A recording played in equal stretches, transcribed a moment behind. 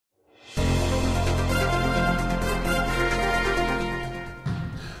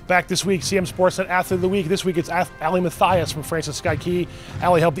Back this week, CMSportsNet Athlete of the Week. This week it's Ally Mathias from Francis Sky Key.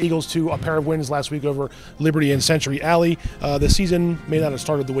 Ally helped the Eagles to a pair of wins last week over Liberty and Century. Ally, the season may not have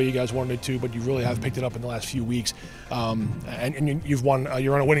started the way you guys wanted it to, but you really have picked it up in the last few weeks. And you've won.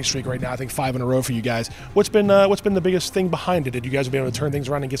 You're on a winning streak right now. I think 5 in a row for you guys. What's been the biggest thing behind it? Did you guys be able to turn things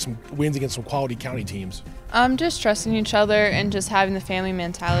around and get some wins against some quality county teams? Just trusting each other and just having the family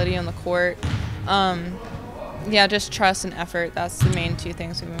mentality on the court. Yeah, just trust and effort. That's the main two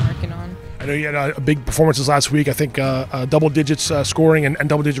things we've been working on. I know you had big performances last week. I think double digits scoring and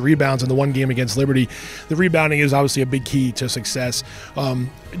double digit rebounds in the one game against Liberty. The rebounding is obviously a big key to success.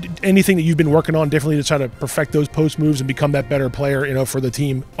 Anything that you've been working on differently to try to perfect those post moves and become that better player, for the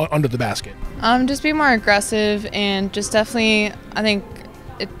team under the basket? Just be more aggressive and just definitely, I think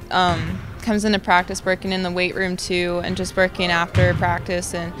it comes into practice, working in the weight room too, and just working after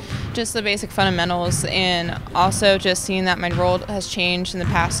practice and just the basic fundamentals, and also just seeing that my role has changed in the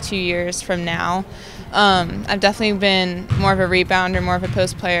past 2 years from now. I've definitely been more of a rebounder, more of a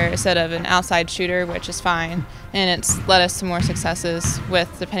post player instead of an outside shooter, which is fine, and it's led us to more successes with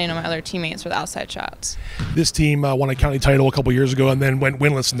depending on my other teammates with outside shots. This team won a county title a couple years ago and then went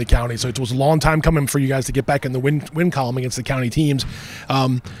winless in the county, so it was a long time coming for you guys to get back in the win column against the county teams.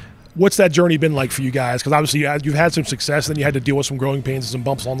 What's that journey been like for you guys? Because obviously you've had some success, and then you had to deal with some growing pains and some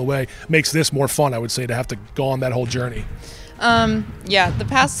bumps along the way. Makes this more fun, I would say, to have to go on that whole journey. Yeah, the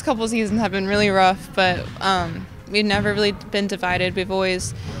past couple seasons have been really rough, but we've never really been divided. We've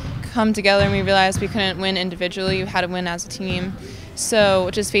always come together, and we realized we couldn't win individually. We had to win as a team. So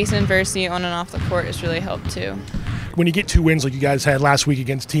just facing adversity on and off the court has really helped too. When you get 2 wins like you guys had last week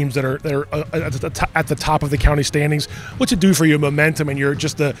against teams that are at the top of the county standings, what's it do for your momentum and your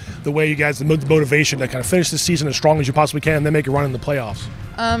just the way you guys, the motivation to kind of finish the season as strong as you possibly can and then make a run in the playoffs?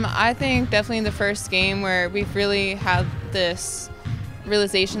 I think definitely the first game where we've really had this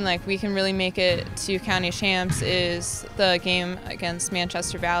realization like we can really make it to county champs is the game against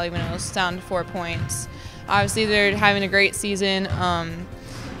Manchester Valley when it was down to 4 points. Obviously they're having a great season,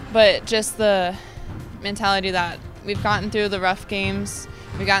 but just the mentality that we've gotten through the rough games,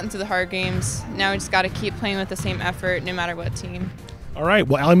 we've gotten through the hard games. Now we just got to keep playing with the same effort no matter what team. All right.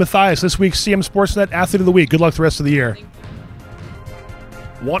 Well, Ally Mathias, this week's CMSportsNet Athlete of the Week. Good luck the rest of the year.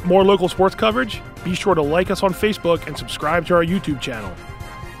 Want more local sports coverage? Be sure to like us on Facebook and subscribe to our YouTube channel.